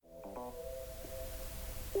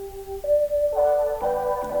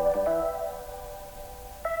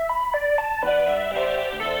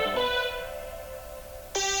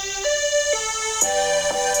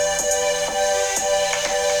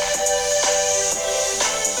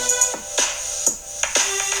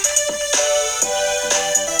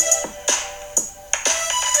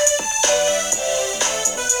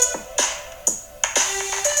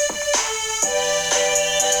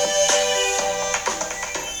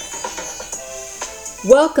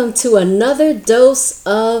Welcome to another dose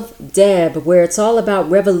of DEBB, where it's all about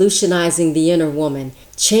revolutionizing the inner woman,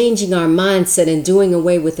 changing our mindset and doing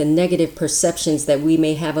away with the negative perceptions that we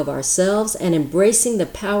may have of ourselves and embracing the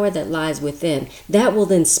power that lies within. That will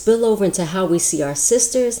then spill over into how we see our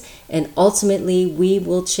sisters, and ultimately we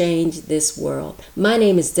will change this world. My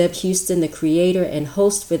name is Deb Houston, the creator and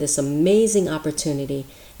host for this amazing opportunity.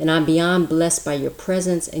 And I'm beyond blessed by your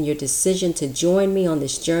presence and your decision to join me on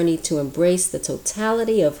this journey to embrace the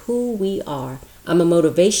totality of who we are. I'm a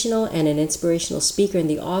motivational and an inspirational speaker and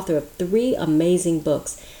the author of 3 amazing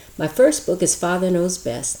books. My first book is Father Knows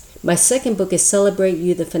Best. My second book is Celebrate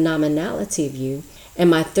You, the Phenomenality of You. And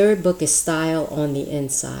my third book is Style on the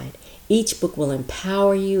Inside. Each book will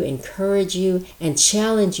empower you, encourage you, and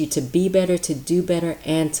challenge you to be better, to do better,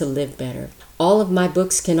 and to live better. All of my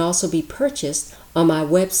books can also be purchased on my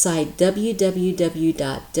website,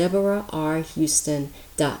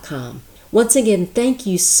 www.deborahrhouston.com. Once again, thank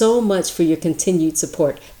you so much for your continued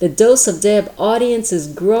support. The Dose of Deb audience is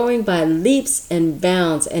growing by leaps and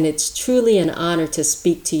bounds, and it's truly an honor to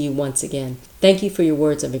speak to you once again. Thank you for your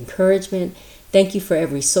words of encouragement. Thank you for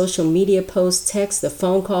every social media post, text, the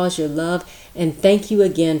phone calls, your love, and thank you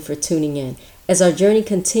again for tuning in. As our journey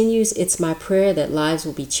continues, it's my prayer that lives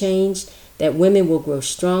will be changed, that women will grow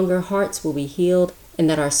stronger, hearts will be healed, and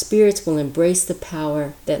that our spirits will embrace the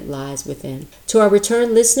power that lies within. To our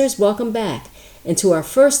return listeners, welcome back. And to our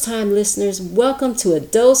first-time listeners, welcome to a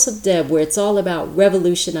Dose of Deb, where it's all about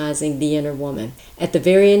revolutionizing the inner woman. At the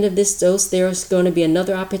very end of this dose, there's going to be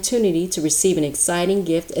another opportunity to receive an exciting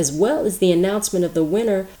gift, as well as the announcement of the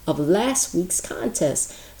winner of last week's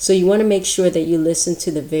contest. So you want to make sure that you listen to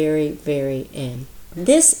the very, very end.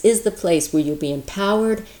 This is the place where you'll be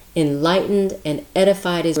empowered, enlightened, and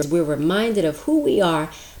edified as we're reminded of who we are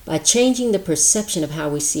by changing the perception of how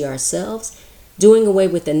we see ourselves, doing away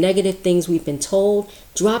with the negative things we've been told,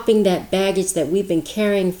 dropping that baggage that we've been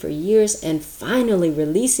carrying for years, and finally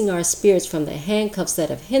releasing our spirits from the handcuffs that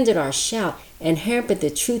have hindered our shout and hampered the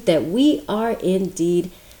truth that we are indeed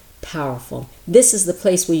powerful. This is the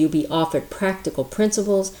place where you'll be offered practical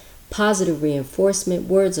principles, positive reinforcement,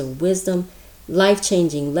 words of wisdom,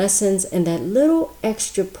 life-changing lessons, and that little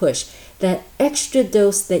extra push, that extra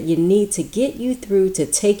dose that you need to get you through, to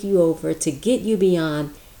take you over, to get you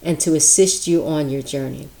beyond, and to assist you on your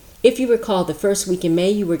journey. If you recall, the first week in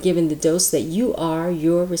May, you were given the dose that you are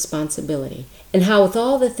your responsibility. And how with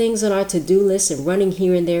all the things on our to-do list and running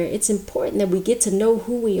here and there, it's important that we get to know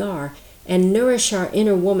who we are and nourish our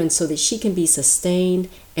inner woman so that she can be sustained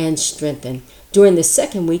and strengthened. During the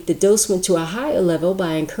second week, the dose went to a higher level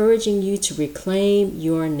by encouraging you to reclaim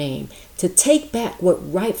your name, to take back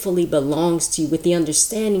what rightfully belongs to you with the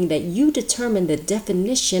understanding that you determine the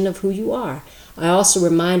definition of who you are. I also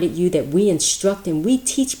reminded you that we instruct and we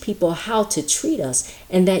teach people how to treat us,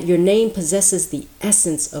 and that your name possesses the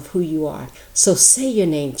essence of who you are. So say your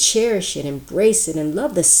name, cherish it, embrace it, and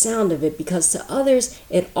love the sound of it, because to others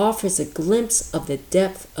it offers a glimpse of the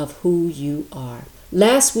depth of who you are.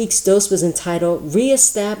 Last week's dose was entitled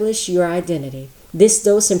Reestablish Your Identity. This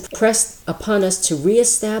dose impressed upon us to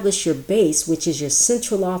reestablish your base, which is your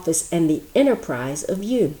central office and the enterprise of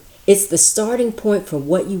you. It's the starting point for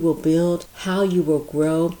what you will build, how you will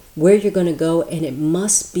grow, where you're going to go, and it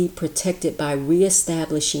must be protected by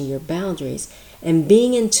reestablishing your boundaries and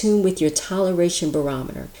being in tune with your toleration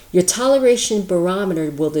barometer. Your toleration barometer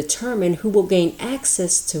will determine who will gain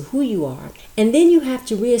access to who you are. And then you have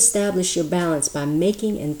to reestablish your balance by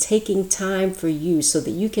making and taking time for you so that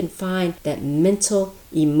you can find that mental,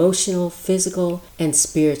 emotional, physical, and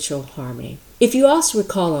spiritual harmony. If you also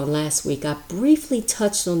recall on last week, I briefly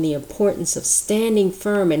touched on the importance of standing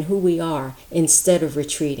firm in who we are instead of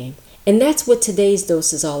retreating. And that's what today's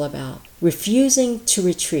dose is all about, refusing to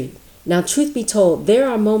retreat. Now, truth be told, there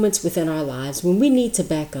are moments within our lives when we need to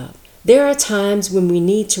back up. There are times when we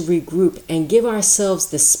need to regroup and give ourselves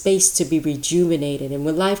the space to be rejuvenated. And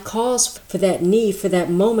when life calls for that need, for that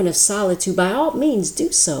moment of solitude, by all means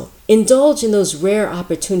do so. Indulge in those rare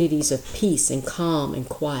opportunities of peace and calm and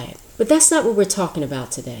quiet. But that's not what we're talking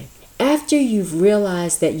about today. After you've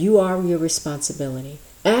realized that you are your responsibility,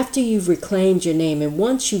 after you've reclaimed your name, and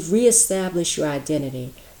once you've reestablished your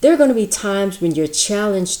identity, there are going to be times when you're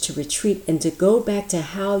challenged to retreat and to go back to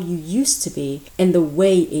how you used to be and the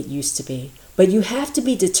way it used to be. But you have to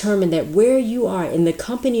be determined that where you are in the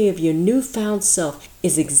company of your newfound self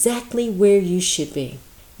is exactly where you should be.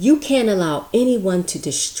 You can't allow anyone to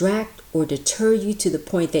distract or deter you to the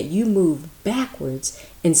point that you move backwards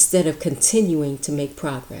instead of continuing to make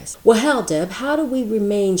progress. Well, hell, Deb, how do we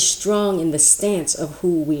remain strong in the stance of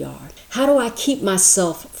who we are? How do I keep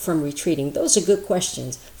myself from retreating? Those are good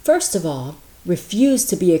questions. First of all, Refuse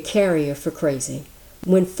to be a carrier for crazy.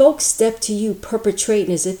 When folks step to you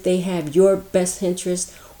perpetrating as if they have your best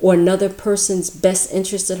interest or another person's best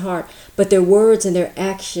interest at heart, but their words and their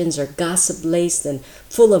actions are gossip-laced and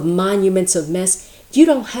full of monuments of mess, you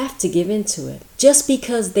don't have to give in to it. Just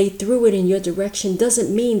because they threw it in your direction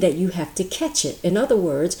doesn't mean that you have to catch it. In other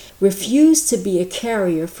words, refuse to be a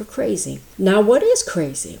carrier for crazy. Now, what is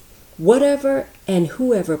crazy? Whatever and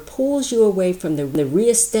whoever pulls you away from the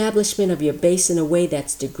reestablishment of your base in a way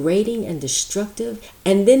that's degrading and destructive,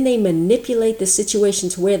 and then they manipulate the situation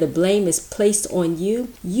to where the blame is placed on you,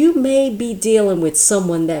 you may be dealing with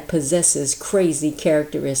someone that possesses crazy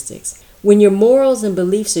characteristics. When your morals and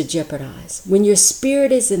beliefs are jeopardized, when your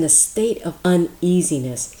spirit is in a state of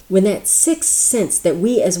uneasiness, when that sixth sense that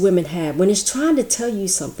we as women have, when it's trying to tell you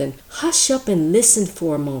something, hush up and listen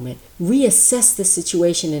for a moment. Reassess the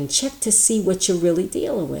situation and check to see what you're really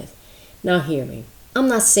dealing with. Now hear me. I'm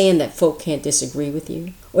not saying that folk can't disagree with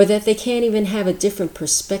you or that they can't even have a different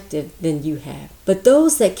perspective than you have. But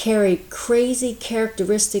those that carry crazy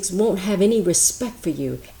characteristics won't have any respect for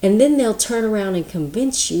you, and then they'll turn around and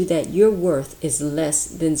convince you that your worth is less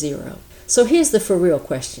than zero. So here's the for real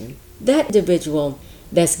question. That individual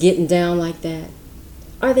that's getting down like that,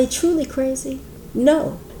 are they truly crazy?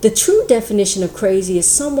 No. The true definition of crazy is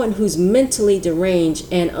someone who's mentally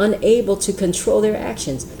deranged and unable to control their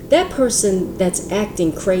actions. That person that's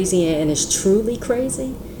acting crazy and is truly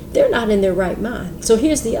crazy, they're not in their right mind. So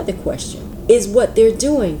here's the other question. Is what they're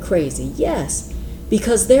doing crazy? Yes,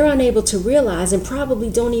 because they're unable to realize and probably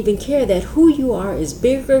don't even care that who you are is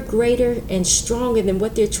bigger, greater, and stronger than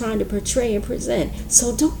what they're trying to portray and present.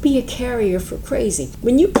 So don't be a carrier for crazy.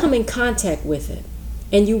 When you come in contact with it,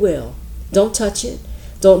 and you will, don't touch it.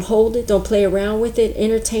 Don't hold it, don't play around with it,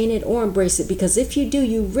 entertain it, or embrace it, because if you do,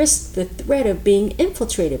 you risk the threat of being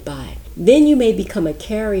infiltrated by it. Then you may become a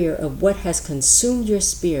carrier of what has consumed your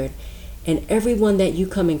spirit, and everyone that you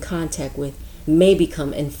come in contact with may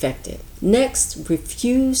become infected. Next,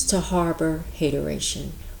 refuse to harbor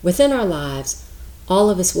hateration. Within our lives,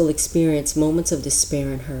 all of us will experience moments of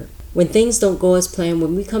despair and hurt. When things don't go as planned,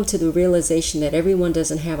 when we come to the realization that everyone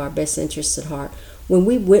doesn't have our best interests at heart, when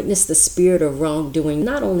we witness the spirit of wrongdoing,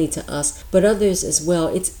 not only to us, but others as well,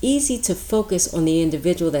 it's easy to focus on the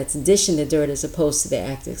individual that's dishing the dirt as opposed to the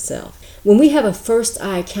act itself. When we have a first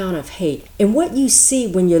eye account of hate, and what you see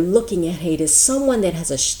when you're looking at hate is someone that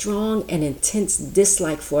has a strong and intense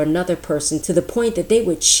dislike for another person to the point that they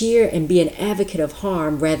would cheer and be an advocate of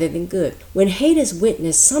harm rather than good. When hate is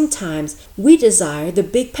witnessed, sometimes we desire the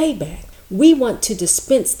big payback. We want to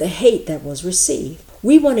dispense the hate that was received.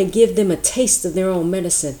 We want to give them a taste of their own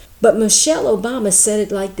medicine. But Michelle Obama said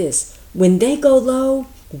it like this: when they go low,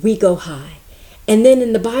 we go high. And then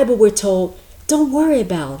in the Bible we're told, don't worry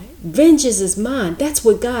about it. Vengeance is mine. That's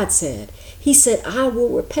what God said. He said, I will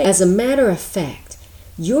repay. As a matter of fact,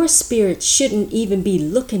 your spirit shouldn't even be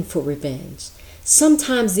looking for revenge.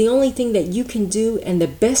 Sometimes the only thing that you can do, and the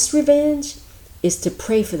best revenge, is to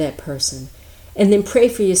pray for that person. And then pray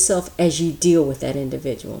for yourself as you deal with that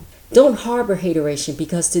individual. Don't harbor hateration,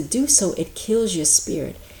 because to do so, it kills your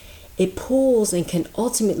spirit. It pulls and can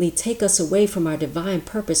ultimately take us away from our divine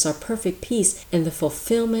purpose, our perfect peace, and the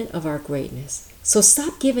fulfillment of our greatness. So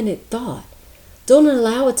stop giving it thought. Don't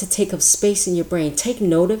allow it to take up space in your brain. Take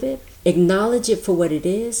note of it, acknowledge it for what it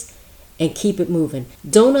is, and keep it moving.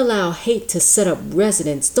 Don't allow hate to set up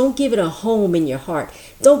residence. Don't give it a home in your heart.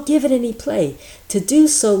 Don't give it any play. To do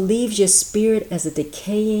so leaves your spirit as a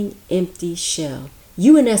decaying, empty shell.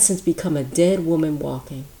 You, in essence, become a dead woman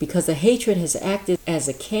walking, because the hatred has acted as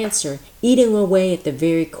a cancer eating away at the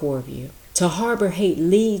very core of you. To harbor hate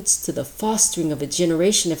leads to the fostering of a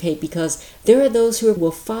generation of hate, because there are those who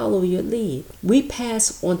will follow your lead. We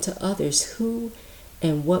pass on to others who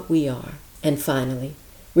and what we are. And finally,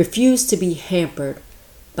 refuse to be hampered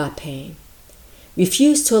by pain.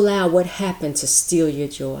 Refuse to allow what happened to steal your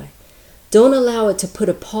joy. Don't allow it to put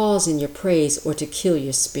a pause in your praise or to kill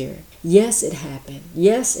your spirit. Yes, it happened.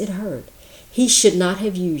 Yes, it hurt. He should not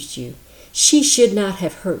have used you. She should not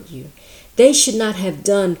have hurt you. They should not have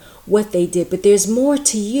done what they did. But there's more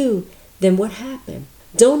to you than what happened.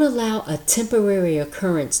 Don't allow a temporary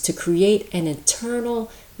occurrence to create an eternal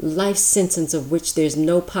life sentence of which there's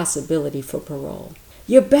no possibility for parole.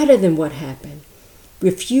 You're better than what happened.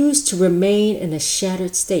 Refuse to remain in a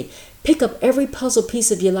shattered state. Pick up every puzzle piece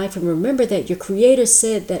of your life and remember that your Creator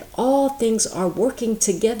said that all things are working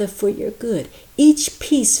together for your good. Each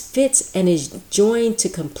piece fits and is joined to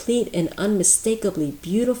complete an unmistakably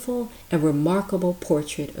beautiful and remarkable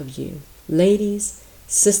portrait of you. Ladies,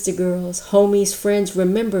 sister girls, homies, friends,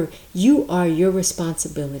 remember you are your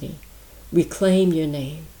responsibility. Reclaim your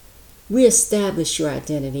name. Reestablish your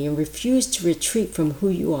identity and refuse to retreat from who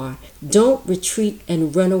you are. Don't retreat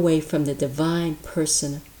and run away from the divine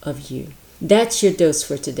person of you. That's your dose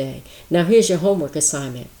for today. Now here's your homework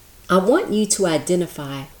assignment. I want you to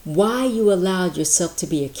identify why you allowed yourself to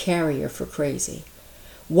be a carrier for crazy.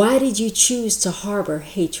 Why did you choose to harbor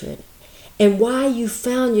hatred? And why you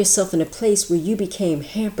found yourself in a place where you became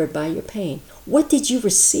hampered by your pain. What did you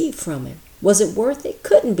receive from it? Was it worth it?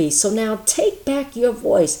 Couldn't be. So now take back your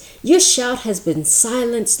voice. Your shout has been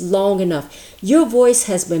silenced long enough. Your voice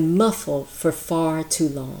has been muffled for far too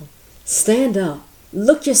long. Stand up.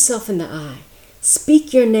 Look yourself in the eye.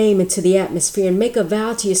 Speak your name into the atmosphere and make a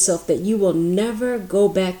vow to yourself that you will never go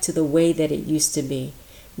back to the way that it used to be.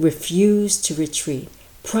 Refuse to retreat.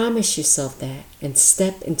 Promise yourself that and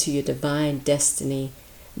step into your divine destiny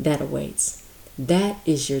that awaits. That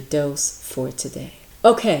is your dose for today.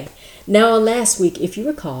 Okay, now last week, if you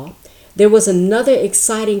recall, there was another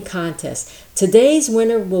exciting contest. Today's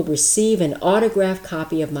winner will receive an autographed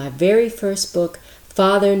copy of my very first book,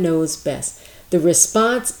 Father Knows Best. The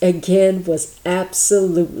response again was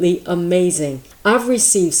absolutely amazing. I've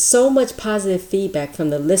received so much positive feedback from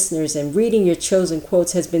the listeners, and reading your chosen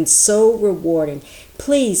quotes has been so rewarding.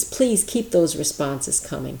 Please keep those responses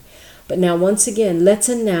coming. But now once again, let's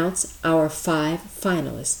announce our 5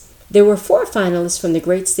 finalists. There were 4 finalists from the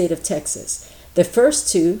great state of Texas. The first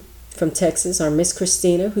 2 from Texas are Miss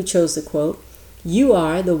Christina, who chose the quote, "You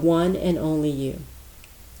are the one and only you."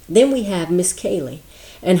 Then we have Miss Kaylee,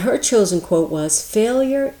 and her chosen quote was,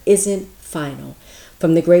 "Failure isn't final."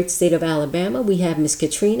 From the great state of Alabama, we have Miss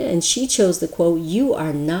Katrina, and she chose the quote, "You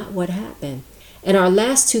are not what happened." And our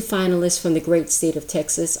last 2 finalists from the great state of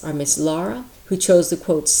Texas are Miss Laura, who chose the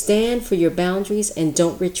quote, "Stand for your boundaries and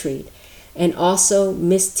don't retreat." And also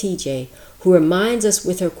Miss TJ, who reminds us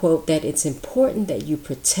with her quote that it's important that you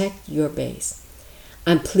protect your base.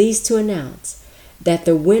 I'm pleased to announce that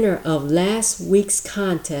the winner of last week's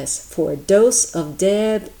contest for a dose of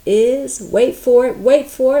Deb is, wait for it,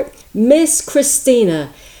 Miss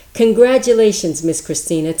Christina. Congratulations, Miss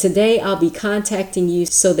Christina. Today I'll be contacting you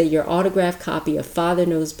so that your autographed copy of Father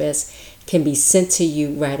Knows Best can be sent to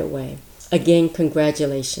you right away. Again,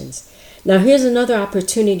 congratulations. Now here's another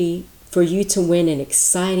opportunity for you to win an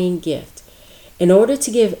exciting gift. In order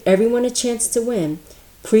to give everyone a chance to win,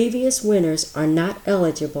 previous winners are not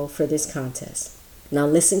eligible for this contest. Now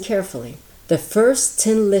listen carefully. The first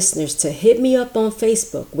 10 listeners to hit me up on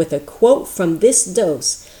Facebook with a quote from this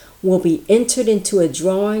dose will be entered into a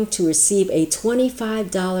drawing to receive a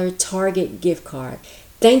 $25 Target gift card.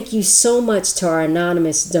 Thank you so much to our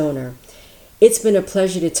anonymous donor. It's been a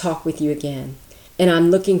pleasure to talk with you again, and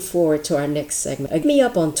I'm looking forward to our next segment. Hit me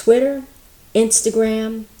up on Twitter,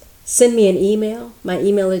 Instagram, send me an email. My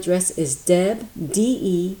email address is Deb,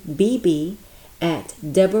 DEBB, at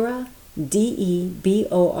Deborah,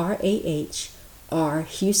 DEBORAH,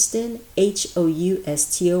 Houston,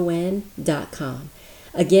 HOUSTON.com.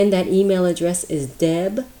 Again, that email address is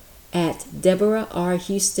Deb at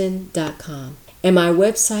DeborahRHouston.com. And my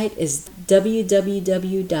website is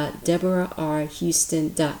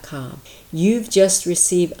www.deborahRhouston.com. You've just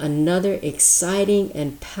received another exciting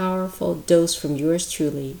and powerful dose from yours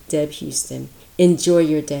truly, Deb Houston. Enjoy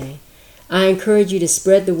your day. I encourage you to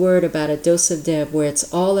spread the word about A Dose of Deb, where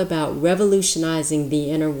it's all about revolutionizing the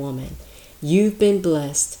inner woman. You've been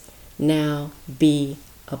blessed. Now be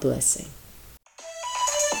a blessing.